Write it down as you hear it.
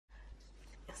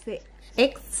Say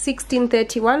Acts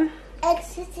 16:31.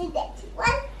 Acts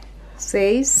 16:31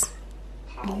 Says,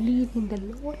 believe in the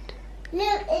Lord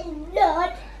live in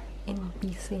Lord and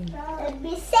be saved. and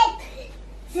be saved.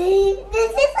 See,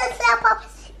 this is a cell up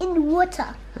in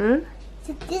water.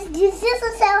 This is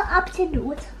a cell up in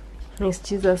water. Yes,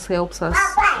 Jesus helps us.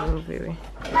 Bye-bye. Oh, very.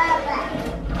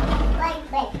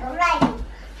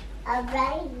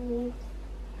 Alright.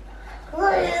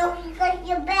 Oh, you got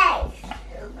your bags.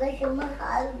 You got your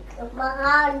hand.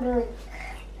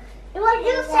 What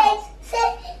you say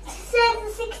the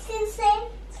 16 say?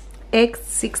 Acts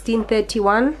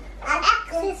 16:31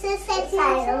 Acts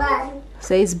 16:31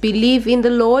 says, believe in the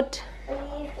Lord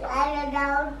I don't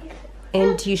know.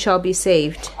 and you shall be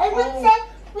saved. And we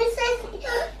say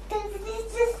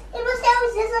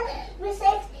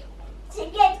to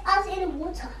get us in the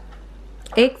water.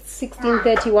 Acts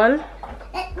 16:31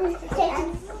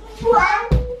 One.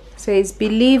 says,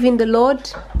 believe in the Lord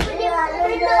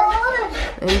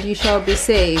and you shall be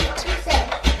saved.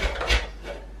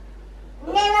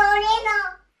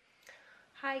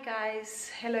 Hi guys,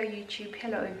 hello YouTube,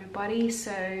 hello everybody.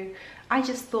 So I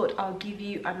just thought I'll give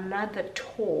you another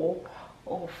tour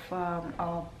of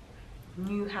our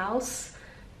new house.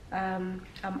 I'm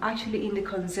actually in the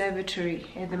conservatory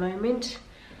at the moment,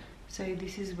 so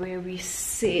this is where we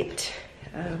sit.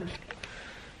 Let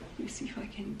me see if I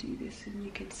can do this and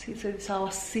you can see. So it's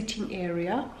our sitting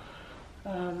area.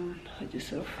 I just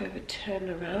sort of have a turn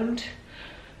around.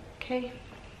 Okay,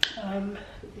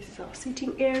 this is our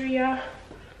sitting area.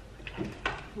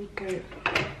 We go.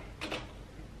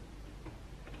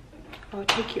 I'll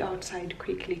take you outside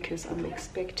quickly because I'm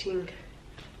expecting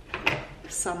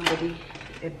somebody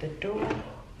at the door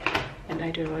and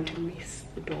I don't want to miss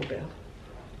the doorbell.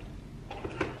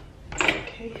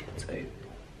 Okay, so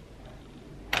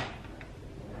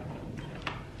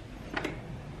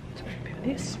let's open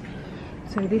this.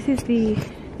 So this is the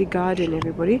garden,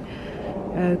 everybody.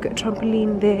 Got a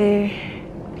trampoline there.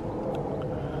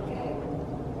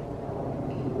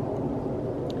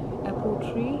 Apple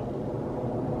tree.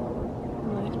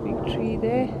 Nice big tree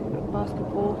there. Got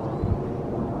basketball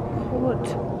court.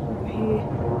 Over here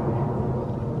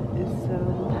is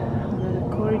another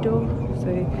corridor.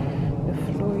 So the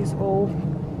floor is all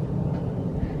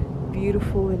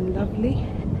beautiful and lovely.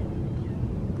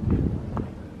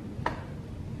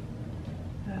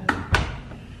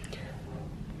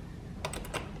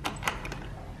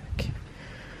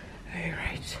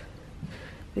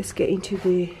 Let's get into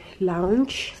the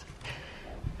lounge.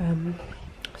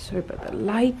 Sorry about the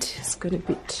light, it's got a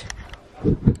bit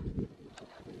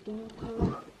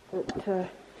darker. But,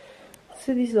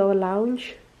 so this is our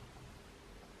lounge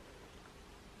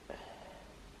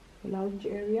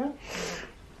area.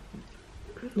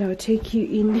 Now I'll take you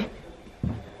in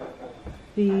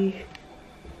this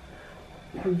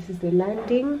is the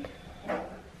landing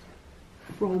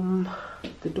from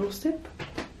the doorstep.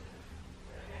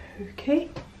 Okay,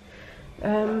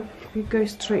 we go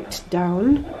straight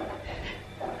down.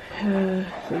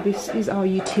 So this is our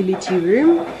utility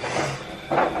room.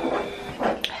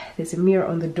 There's a mirror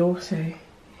on the door so you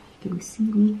can see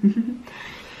me.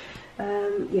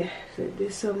 Yeah, so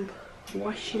there's some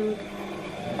washing.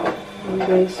 I'm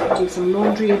going to do some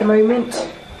laundry at the moment.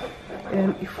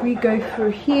 If we go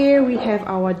through here, we have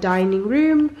our dining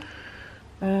room.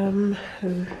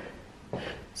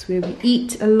 It's where we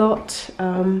eat a lot.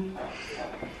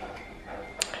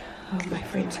 Oh, my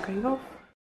friend's going off.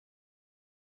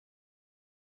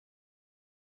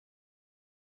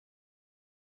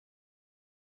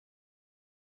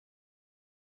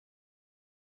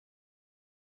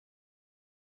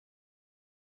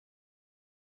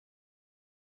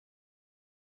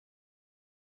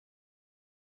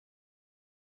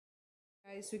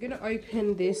 Guys, we're gonna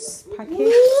open this package.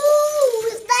 Ooh,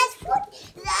 it's nice food.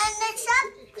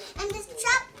 And this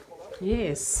chop.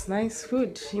 Yes, nice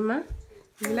food, Shima.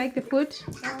 You like the food?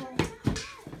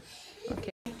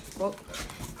 Okay. Well,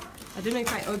 I don't know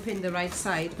if I opened the right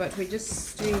side, but we're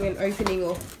just doing an opening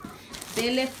of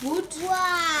Bele Food.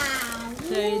 Wow.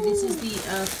 So this is the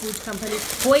food company.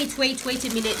 Wait a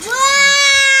minute. Wow.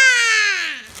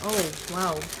 Oh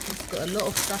wow, it's got a lot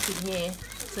of stuff in here.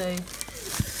 So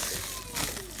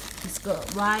it's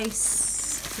got rice.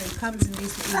 So it comes in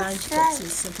these little lunch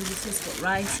boxes. So this has got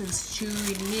rice and stew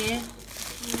in here.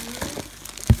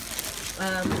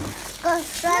 What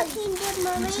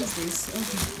is this?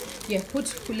 Okay. Yeah,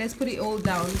 let's put it all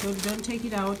down. Don't take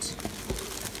it out.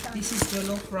 This is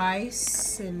jollof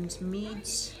rice and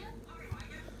meat.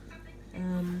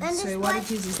 So what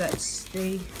it is that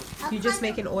you just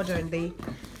make an order and they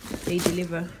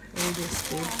deliver all this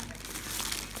food.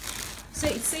 So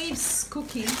it saves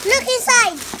cooking. Look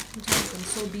inside. Sometimes I'm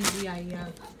so busy I don't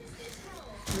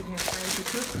have time to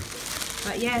cook.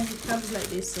 But yeah, it comes like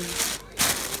this. So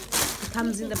it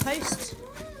comes in the post.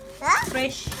 Huh?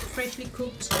 Freshly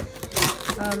cooked.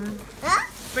 Huh?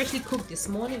 Freshly cooked this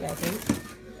morning, I think.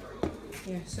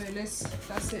 Yeah, so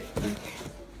that's it.